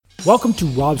Welcome to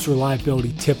Rob's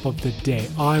Reliability Tip of the Day.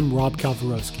 I'm Rob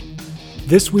Kalwarowski.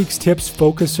 This week's tips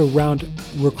focus around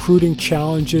recruiting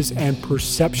challenges and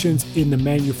perceptions in the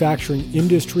manufacturing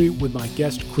industry with my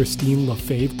guest, Christine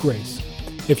Lefebvre-Grace.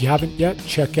 If you haven't yet,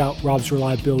 check out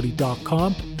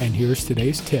robsreliability.com, and here's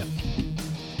today's tip.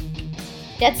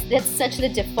 That's such the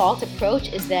default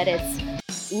approach, is that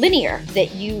it's linear,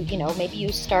 that maybe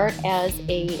you start as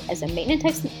a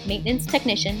maintenance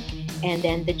technician, and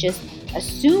then the just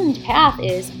assumed path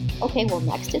is, okay, well,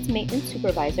 next it's maintenance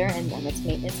supervisor, and then it's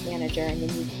maintenance manager, and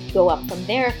then you go up from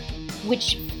there,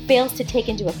 which fails to take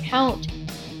into account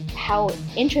how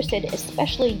interested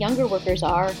especially younger workers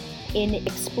are in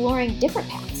exploring different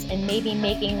paths and maybe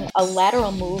making a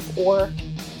lateral move or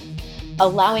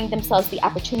allowing themselves the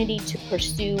opportunity to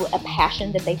pursue a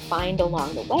passion that they find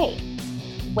along the way.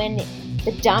 When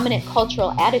the dominant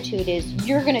cultural attitude is,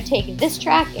 you're going to take this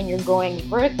track and you're going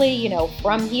vertically,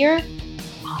 from here,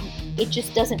 it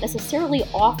just doesn't necessarily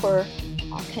offer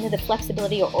kind of the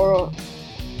flexibility or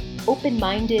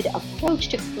open-minded approach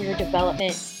to career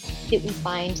development that we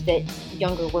find that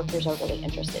younger workers are really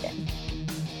interested in.